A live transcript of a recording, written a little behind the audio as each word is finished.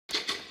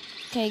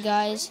Okay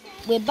guys,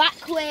 we're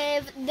back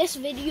with this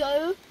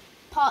video,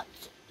 part,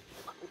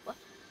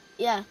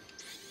 yeah,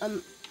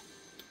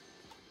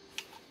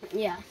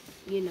 yeah,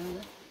 you know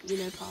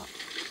the part.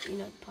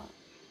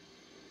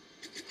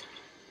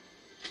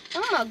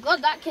 Oh my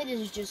god, that kid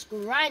is just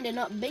grinding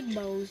up big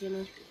bowls, you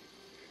know.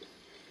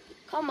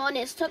 Come on,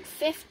 it's took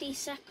 50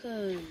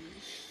 seconds.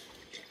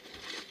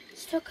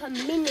 It's took a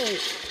minute.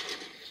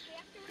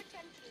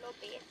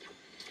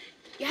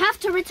 You have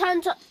to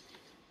return to...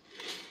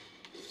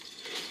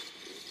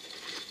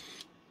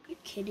 You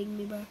kidding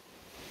me, bro?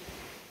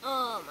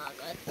 Oh my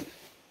god.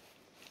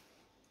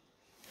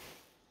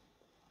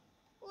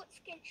 What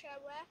skin should I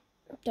wear?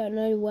 Don't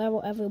know, wear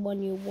whatever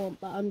one you want,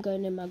 but I'm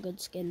going in my good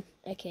skin,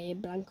 aka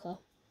Blanca.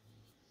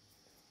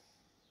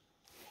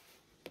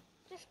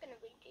 Just gonna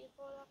be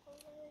default.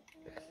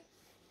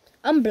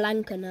 I'm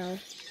Blanca now.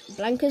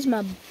 Blanca's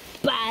my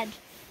bad,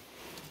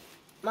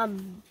 my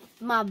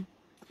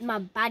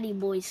baddie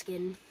boy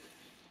skin.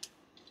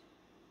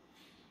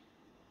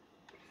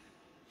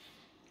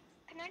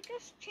 Can I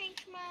just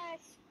change my...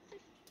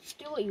 Just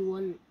do what you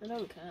want, I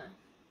don't care.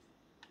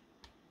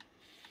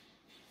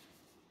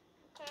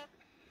 Okay.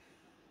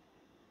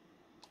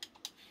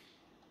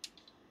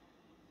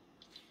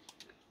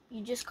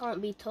 You just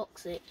can't be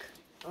toxic,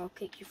 or I'll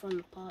kick you from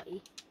the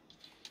party.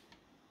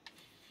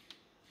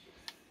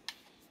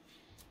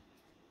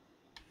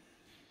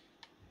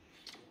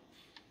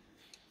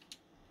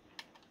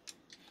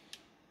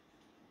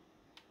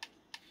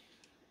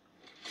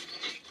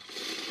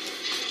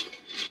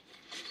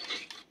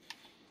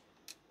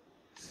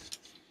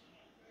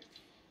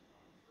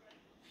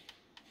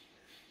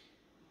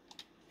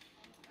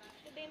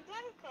 You're being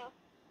Blanca.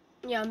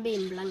 Yeah, I'm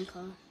being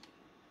Blanca.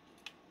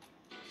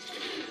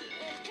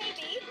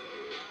 Baby.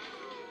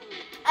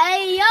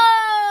 Hey yo!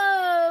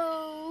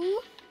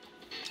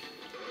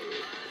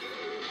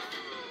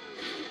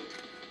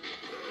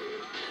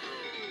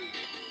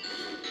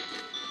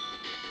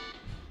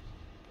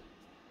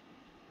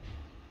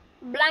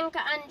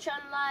 Blanca and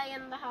Chun-Li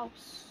in the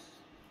house.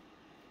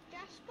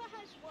 Jasper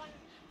has one.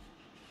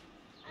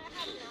 I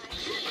have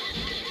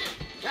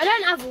 9. I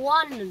don't have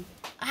one.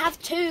 I have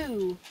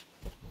 2.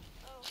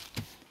 Oh.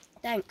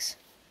 Thanks.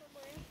 Come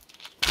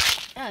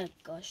on. Oh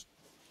gosh.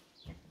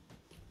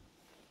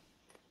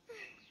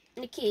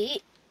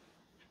 Nikki.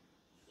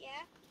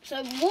 Yeah.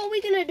 So what are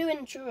we gonna do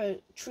in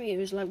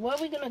trios? Like, where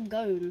are we gonna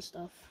go and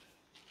stuff?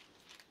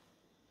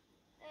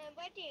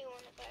 Where do you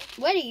want to go?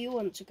 Where do you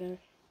want to go?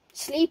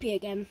 Sleepy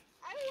again.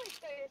 I always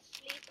go to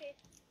Sleepy.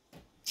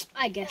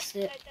 I guessed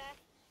it. Go there.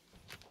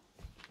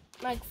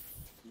 Like,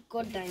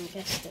 god dang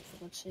guessed it, for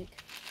God's sake.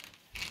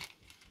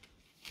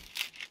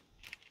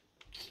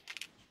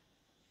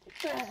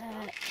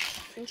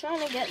 I'm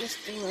trying to get this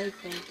thing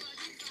open.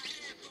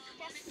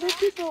 The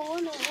people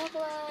wanna walk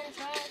around and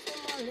try to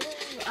my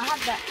little... I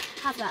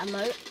have that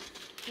emote.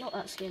 Not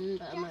that skin,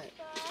 but emote.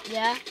 Jasper.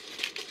 Yeah?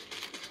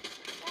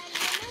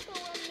 Remember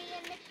when me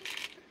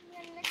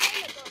and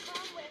Michaela got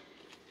gone with?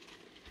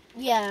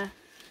 Yeah.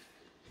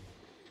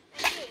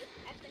 And you,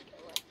 I think it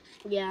was.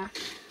 Yeah.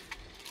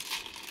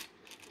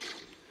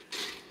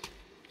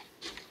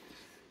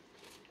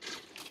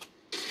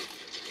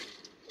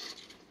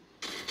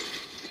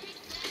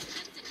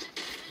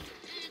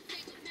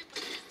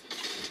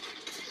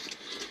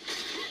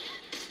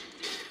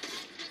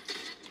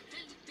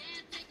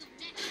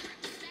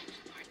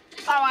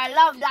 Oh, I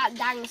love that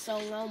dang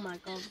song. Oh my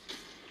god.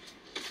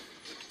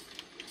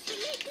 She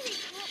literally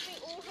dropped me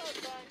all her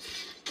guns.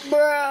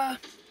 Bruh.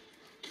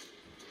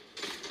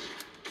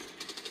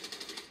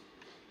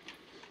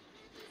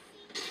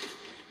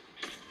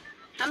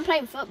 I'm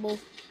playing football.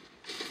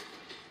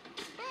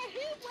 Bro,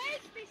 who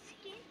wears this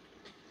skin?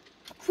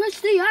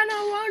 Cristiano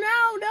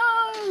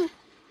Ronaldo!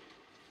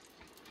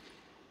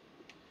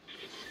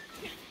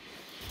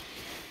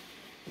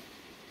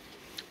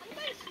 I'm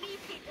going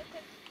Sleepy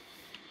because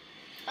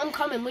I'm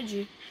coming with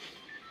you.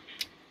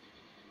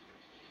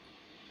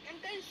 I'm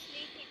going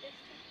Sleepy this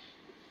time.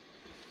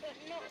 But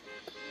not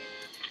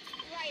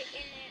right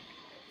in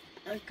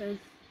it. Okay.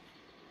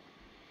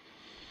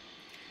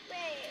 Wait,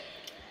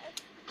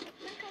 I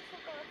think I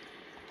forgot.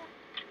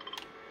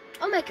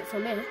 I'll make it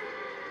from here.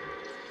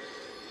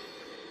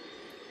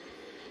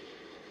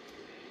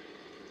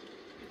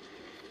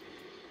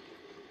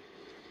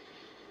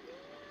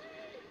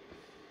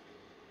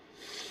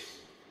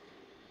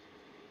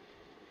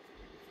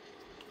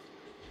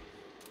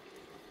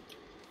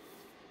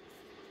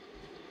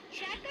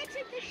 Should I go to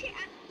the shit?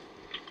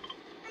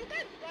 I'm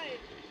going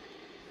both.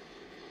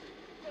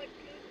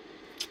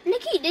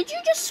 Nikki, did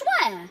you just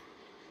swear?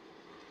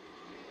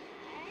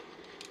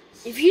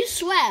 If you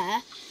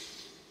swear,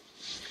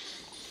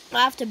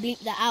 I have to bleep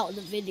that out of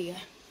the video.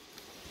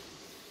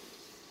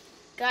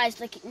 Guys,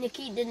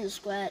 Nikki didn't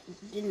swear,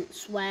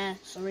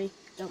 sorry,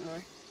 don't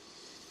worry.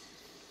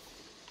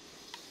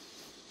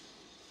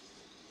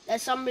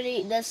 There's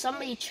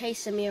somebody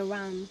chasing me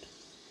around.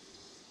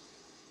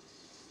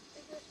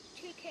 There's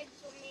 2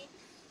 kids on me.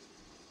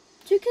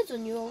 2 kids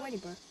on you already,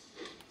 bro.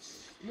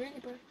 Really,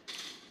 bro?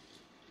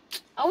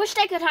 I wish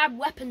they could have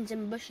weapons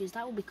in bushes.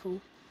 That would be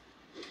cool.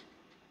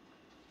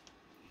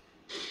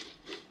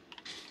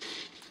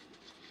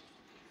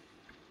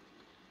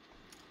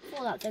 I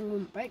thought that thing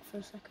wouldn't break for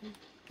a second.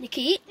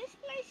 Nikki. This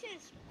place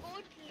is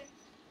godless.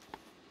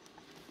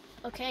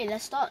 Okay,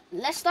 let's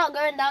start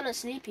going down at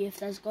Sleepy if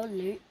there's gold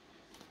loot.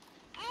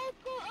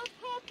 I've got a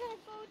purple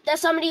gold.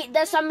 There's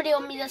somebody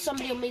on me, there's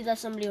somebody on me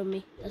near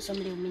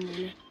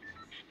me.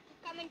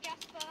 Coming,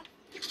 Jasper.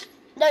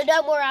 No,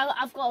 don't worry,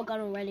 I've got a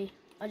gun already.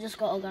 I just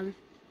got a gun.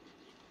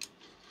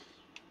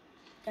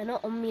 They're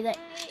not on me, I'm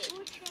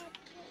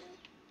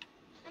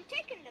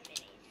taking the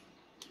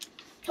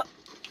minis.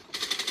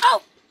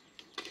 Oh!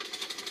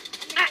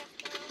 Ah.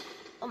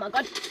 Oh my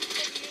god.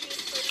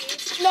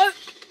 No!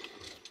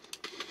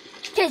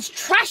 Kid's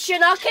trash, you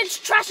know, kid's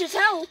trash as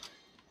hell.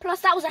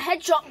 Plus that was a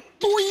headshot,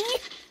 boy!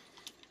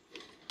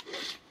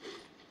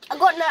 I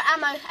got no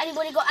ammo.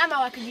 Anybody got ammo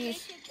I could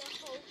use?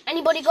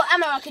 Anybody got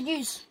ammo I could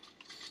use?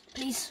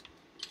 Please.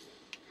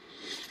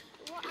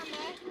 What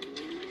ammo?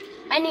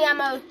 Any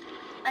ammo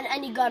and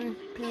any gun,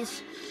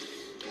 please.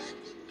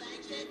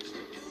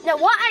 Now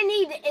what I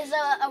need is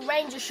a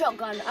Ranger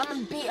shotgun. I'm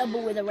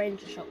unbeatable with a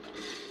Ranger shotgun.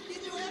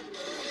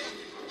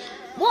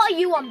 What are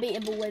you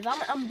unbeatable with?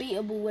 I'm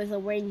unbeatable with a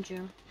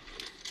Ranger.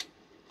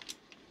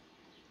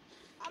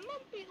 I'm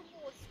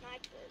unbeatable with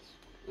snipers.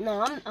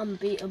 No, I'm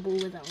unbeatable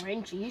with a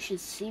Ranger. You should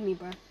see me,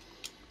 bro.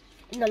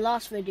 In the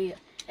last video,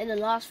 I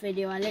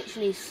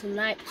literally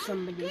sniped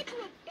somebody.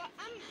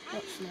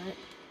 Not snipe,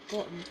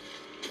 got him.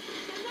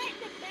 I'm like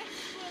the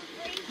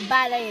best with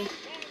Ballet.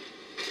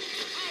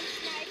 and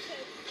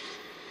snipers.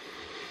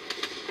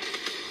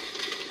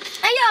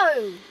 Hey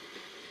yo!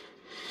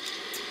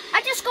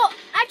 I just got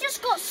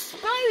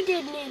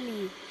exploded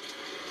nearly.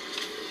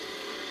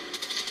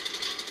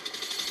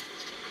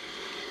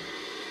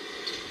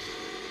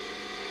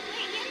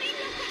 Wait, let me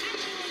look at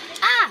ammo in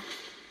this. Ah!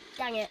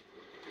 Dang it.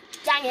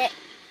 Dang it.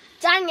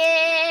 Dang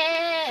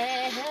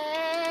it.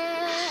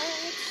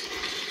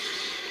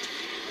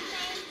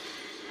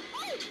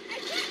 Oh, I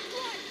got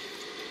one.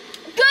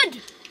 Good.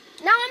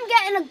 Now I'm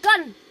getting a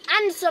gun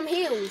and some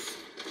heals.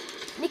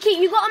 Nikki,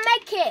 you got a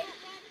med kit.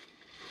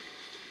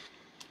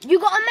 You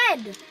got a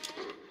med.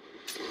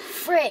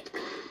 Frick. No,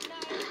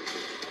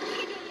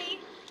 kidding me.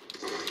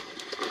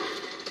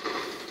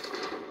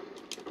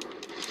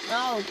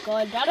 Oh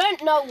god, I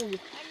don't know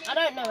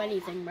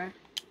anything, bro.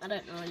 I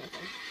don't know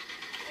anything.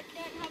 I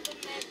don't have a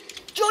med.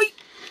 Joy!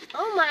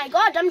 Oh my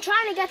god, I'm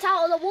trying to get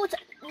out of the water.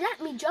 Let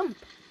me jump.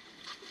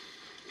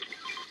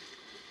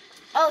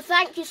 Oh,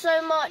 thank you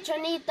so much. I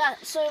need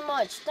that so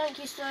much. Thank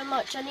you so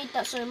much. I need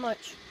that so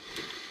much.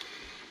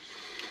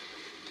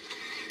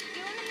 Do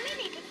you want a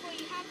mini before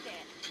you have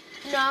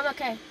it? No, I'm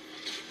okay.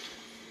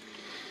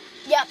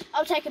 Yep,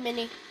 I'll take a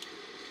mini. Okay.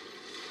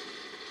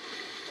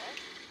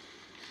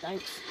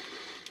 Thanks.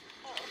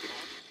 Oh, okay.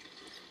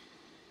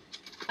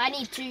 I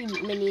need 2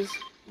 minis,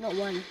 not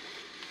 1.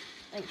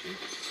 Thank you.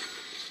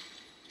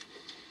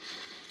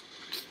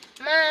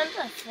 Man,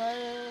 the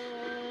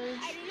phone.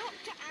 I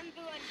looked at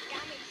Amber and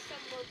damaged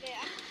some of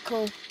it.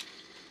 Cool.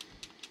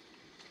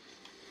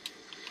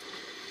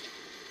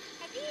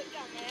 Have you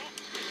done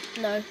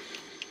it? No.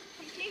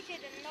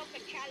 Completed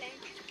another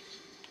challenge.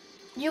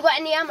 You got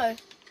any ammo?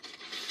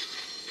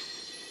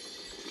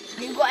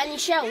 You got any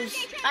shells?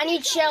 I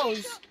need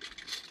shells.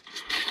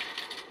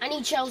 I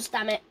need shells,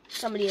 damn it.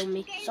 Somebody on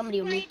me. Somebody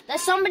on me.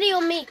 There's somebody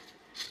on me.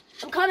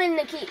 I'm coming,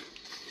 Nikki.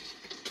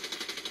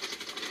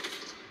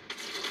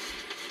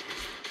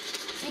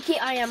 Nikki,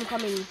 I am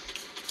coming.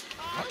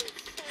 Oh, I'm so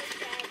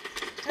dead.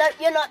 No,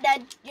 you're not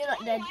dead. You're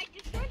not dead. I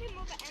destroyed him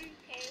with an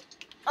MK.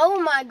 Oh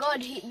my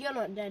god, you're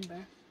not dead,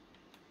 bro.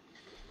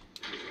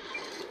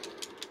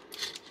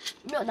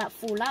 You're not that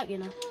full out, you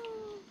know.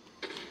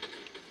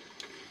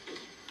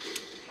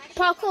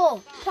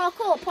 Parkour,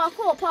 parkour,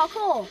 parkour,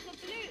 parkour. The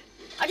blue.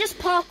 I just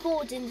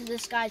parkoured into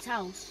this guy's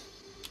house.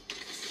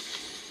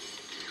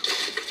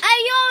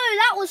 Hey yo,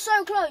 that was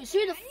so close.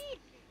 Who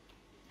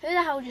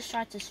the hell just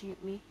tried to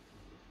shoot me?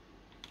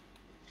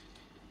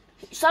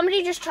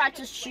 Somebody just tried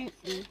to shoot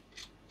me.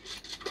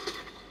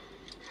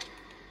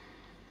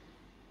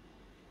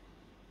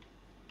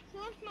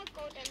 Where's my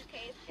gold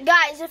MK?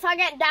 Guys, if I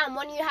get down,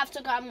 one of you have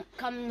to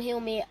come heal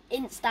me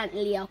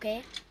instantly,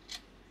 okay?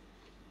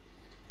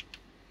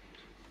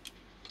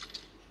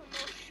 For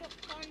more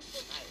shotguns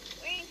for my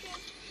Ranger.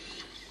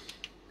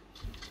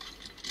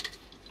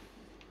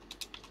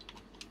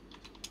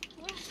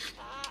 What's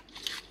that?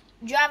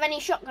 Do you have any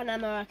shotgun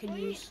ammo I can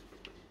use?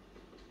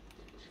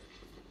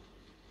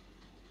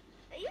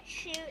 Are you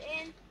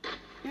shooting?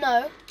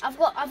 No, I've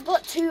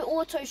got 2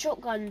 auto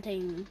shotgun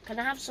things. Can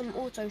I have some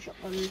auto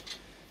shotgun?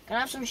 Can I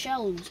have some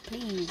shells,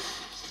 please?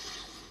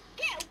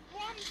 Get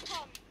one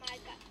pump, my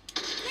god.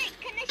 Wait,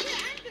 can I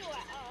shoot Andrew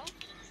at all?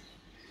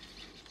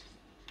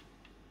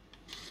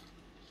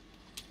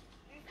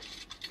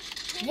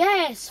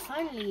 Yes,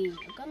 finally,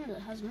 a gun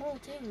that has more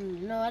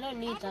things. No, I don't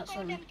need that. I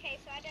have a gold Sorry. MK,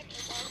 so I don't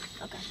need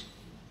one. Okay.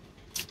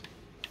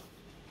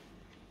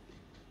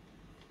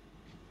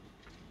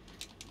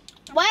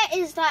 Where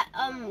is that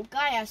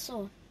guy I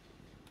saw?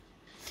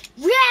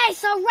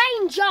 Yes, a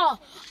ranger!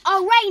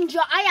 A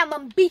ranger! I am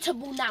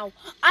unbeatable now.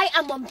 I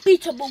am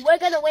unbeatable. We're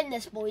gonna win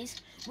this,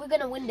 boys. We're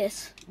gonna win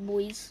this,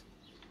 boys.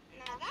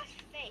 No, that's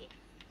fake.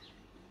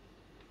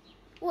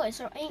 What?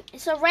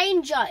 It's a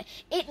ranger.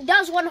 It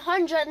does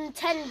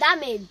 110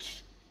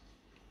 damage.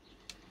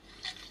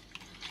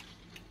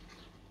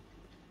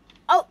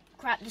 Oh,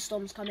 crap, the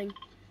storm's coming.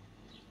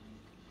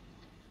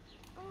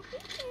 Oh,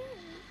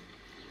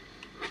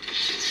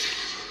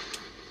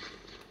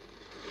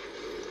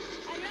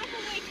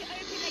 another way to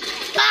open a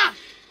chest. Ah!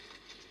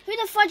 Who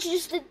the fudge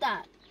just did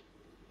that?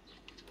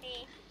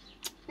 Me.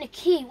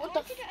 Nikki, what I the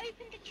wanted to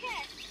open the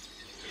chest.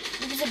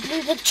 Because it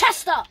blew the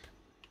chest up.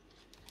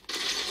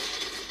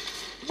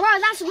 Bro,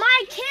 that's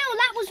my kill.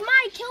 That was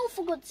my kill,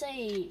 for God's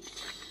sake.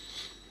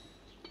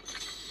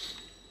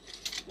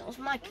 That was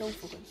my kill,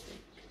 for God's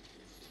sake.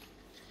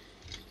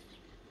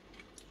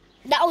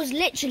 That was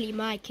literally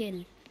my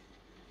kill.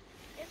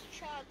 Just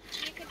chug.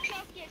 You can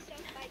chug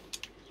yourself like.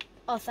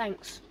 Oh,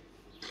 thanks.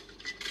 You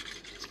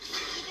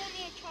don't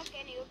need to chug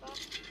any of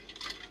us.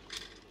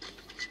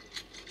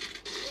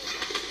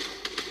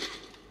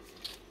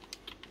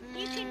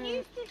 You can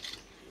use this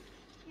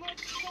mod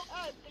to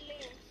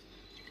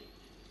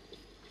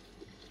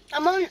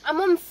balloons. I'm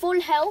on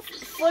full health,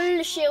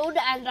 full shield,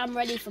 and I'm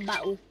ready for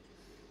battle.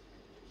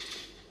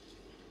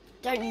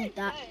 Don't need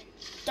that.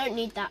 Don't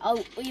need that.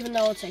 Oh, even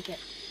though I'll take it.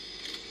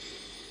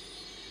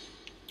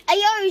 Hey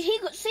yo, he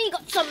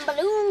got some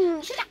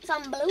balloons. She got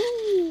some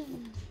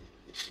balloons.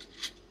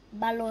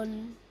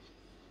 Ballon.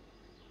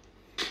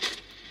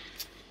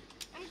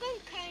 I'm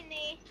going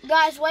Coney.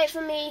 Guys, wait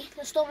for me.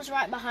 The storm's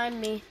right behind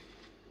me.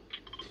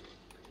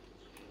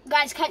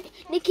 Guys,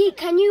 Nikki,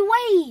 can you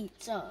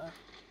wait? Okay.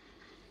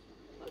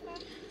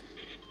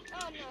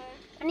 Oh no.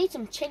 I need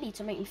some chili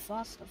to make me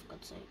faster, for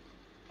God's sake.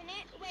 Can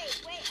it?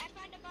 Wait, I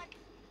found a bunch.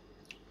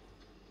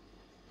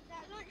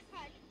 That launch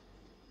pad.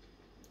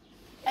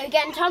 Are you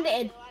getting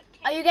targeted?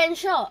 Are you getting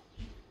shot?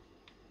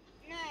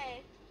 No.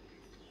 I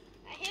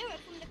hear it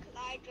from the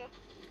collider.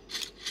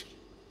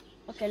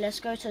 Okay, let's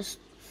go to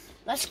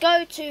Get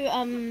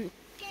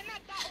my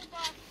battle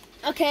bus.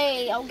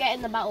 Okay, I'll get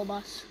in the battle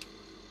bus.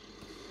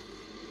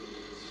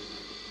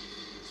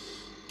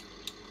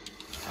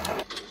 We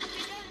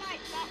don't like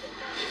battle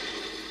bus.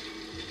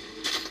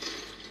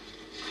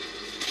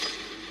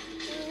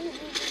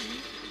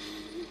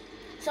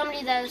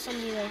 Somebody there.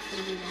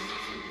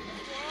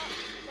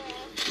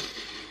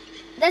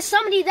 There's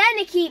somebody there,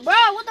 Nikki. Bro,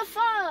 what the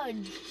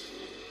fudge?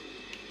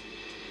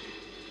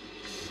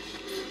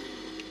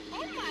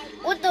 Oh my.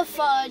 What the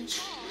fudge?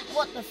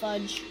 What the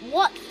fudge?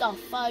 What the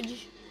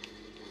fudge?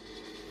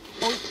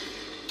 Oh,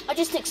 I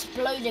just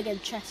exploded a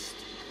chest.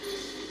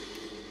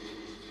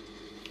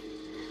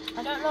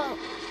 I don't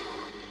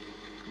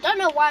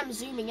know why I'm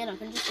zooming in. I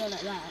can just go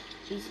like that.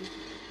 Easy.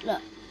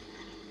 Look.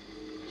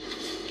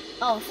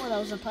 Oh, I thought that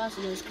was a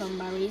person who's come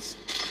berries.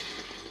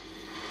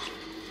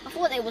 I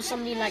thought there was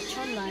somebody like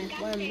Chunlai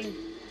wearing blue.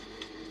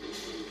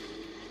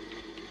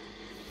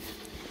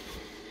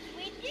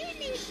 We do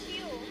need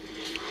fuel.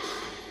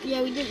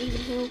 Yeah, we didn't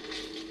even heal.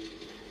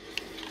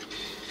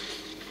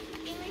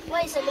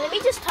 Wait a second, let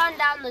me just turn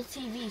down the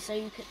TV so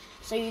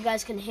you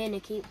guys can hear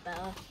Nikki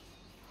better.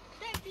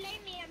 Don't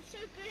blame me, I'm so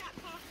good at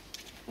parking.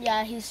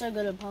 Yeah, he's so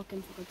good at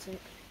parking, for God's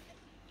sake.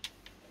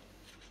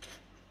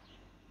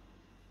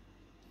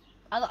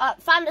 I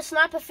found a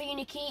sniper for you,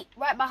 Nikki.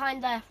 Right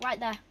behind there, right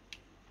there.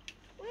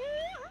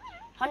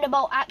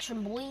 Thunderbolt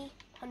action, boy.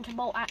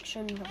 Thunderbolt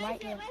action,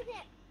 right here. Where's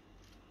it?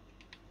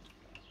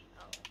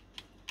 Oh.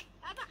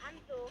 How about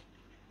Anvil?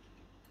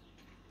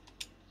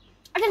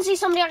 I can see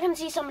somebody, I can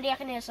hear somebody. I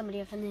can hear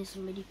somebody.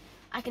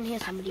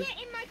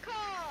 Get in my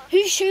car!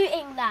 Who's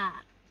shooting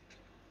that?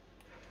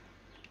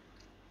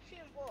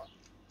 Shooting what?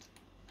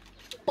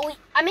 Boy,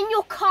 I'm in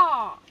your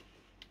car.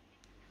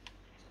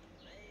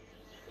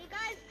 You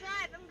guys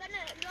drive, I'm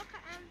gonna look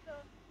at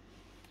Anvil.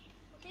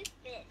 What is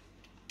this?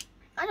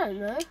 I don't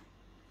know.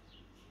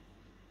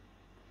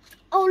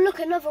 Oh, look,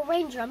 another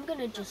ranger. I'm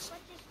gonna just...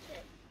 What is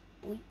this?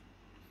 Boy.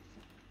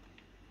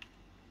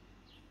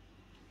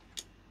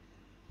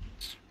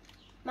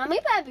 Man, we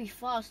better be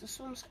fast. The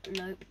storm's...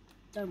 Nope,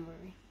 don't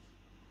worry.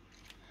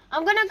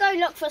 I'm gonna go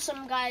look for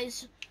some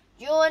guys.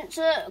 Do you want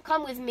to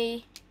come with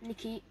me,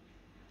 Nikki?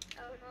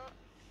 Oh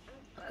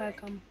no. Okay,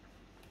 come.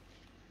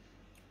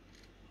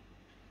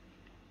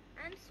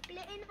 I'm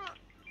splitting up.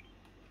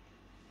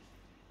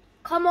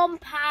 Come on,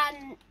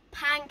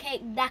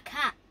 Pancake the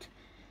Cat.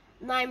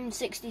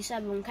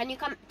 967. Can you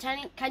come?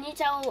 Can you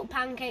tell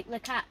Pancake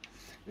the Cat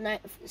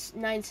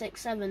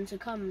 967 to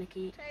come,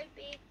 Nikki?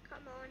 Toby,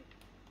 come on.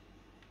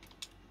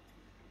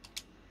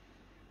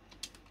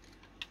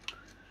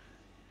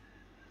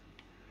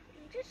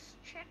 I'm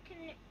just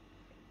checking it.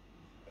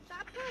 Is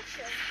that a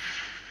person?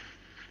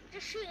 I'm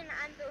just shooting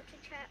at Anvil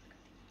to check.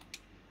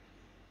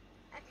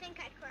 I think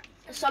I cracked.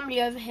 There's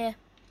somebody over here.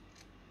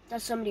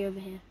 There's somebody over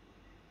here.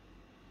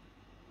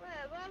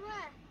 Where?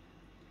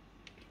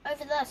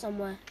 Over there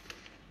somewhere.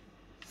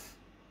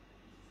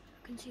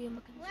 I can see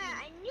him. Where?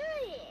 I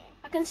knew it.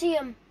 I can see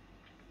him.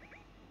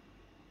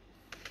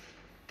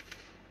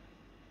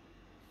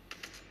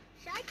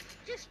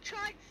 I just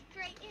charge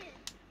straight in.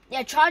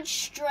 Yeah, charge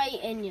straight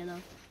in, you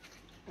know.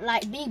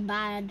 Like, be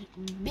bad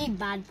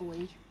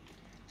boy.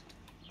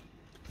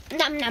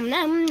 Nom nom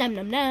nom nom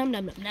nom nom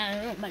nom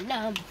nom nom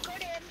nom.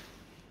 Got him.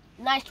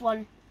 Nice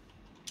one.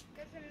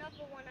 There's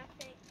another one,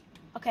 I think.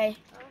 Okay.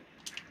 Oh.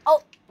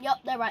 Oh, yep,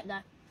 they're right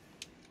there.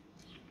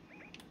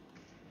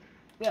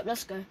 Yep,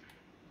 let's go.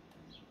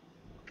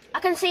 I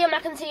can see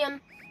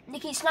him.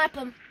 Nikki, snipe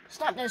him.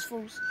 Snipe those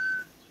fools.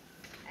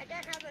 I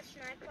don't have a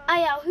sniper. Oh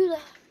yeah,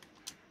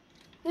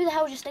 who the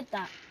hell just did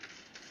that?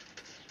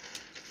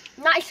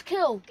 Nice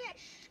kill.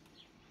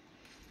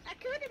 I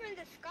killed him in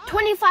the sky.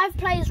 25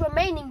 players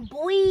remaining,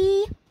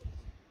 boy.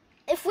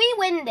 If we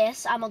win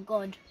this, I'm a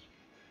god.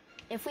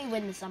 If we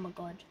win this, I'm a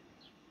god.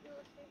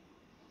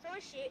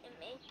 Someone's shooting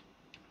me.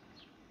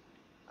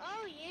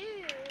 Oh,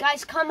 you.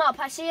 Guys, come up.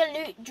 I see a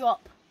loot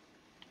drop.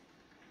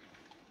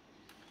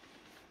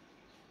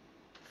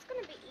 It's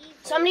gonna be easy.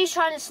 Somebody's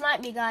trying to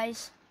snipe me,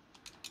 guys.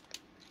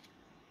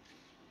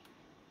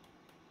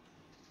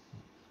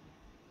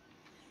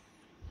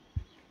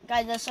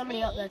 Guys, there's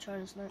somebody up there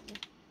trying to snipe me.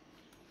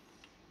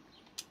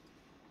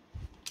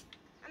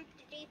 I'm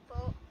the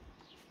default.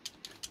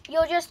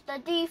 You're just the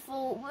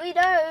default. We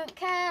don't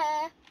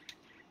care.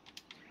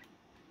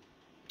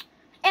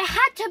 It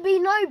had to be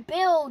no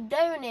build,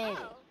 don't it?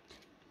 Oh.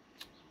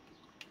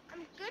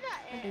 I'm good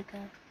I at do it.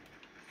 care.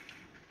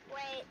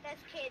 Wait, there's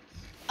kids.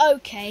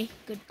 Okay,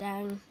 good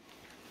dang.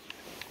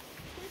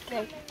 Who's Okay.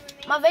 coming with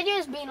me? My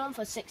video's been on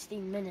for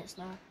 16 minutes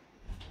now.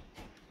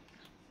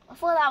 I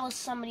thought that was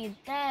somebody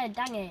there,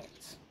 dang it.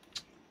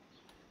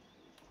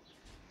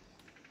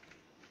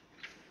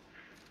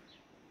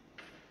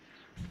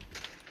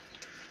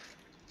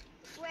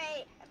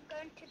 Wait, I'm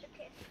going to the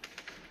kid.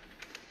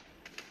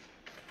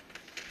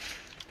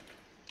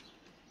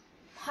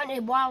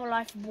 Hunted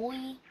wildlife,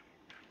 boy.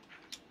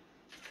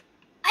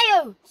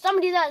 Ayo!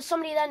 Somebody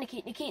there,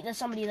 Nikki, there's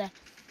somebody there.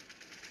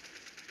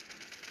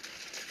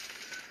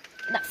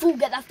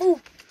 Get that fool.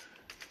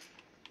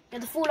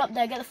 Get the fool up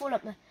there,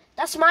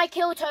 That's my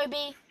kill,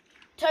 Toby.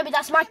 Toby,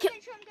 that's my kill. I'm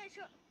getting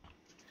shot.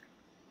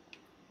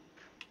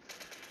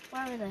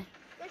 Where are they?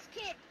 This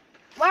kid.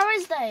 Where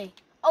is they?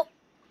 Oh,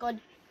 God.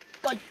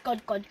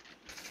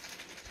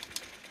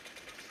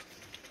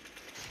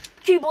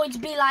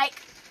 Cuboids be like,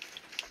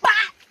 bah!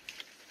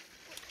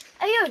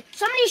 Ayo,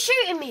 somebody's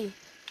shooting me.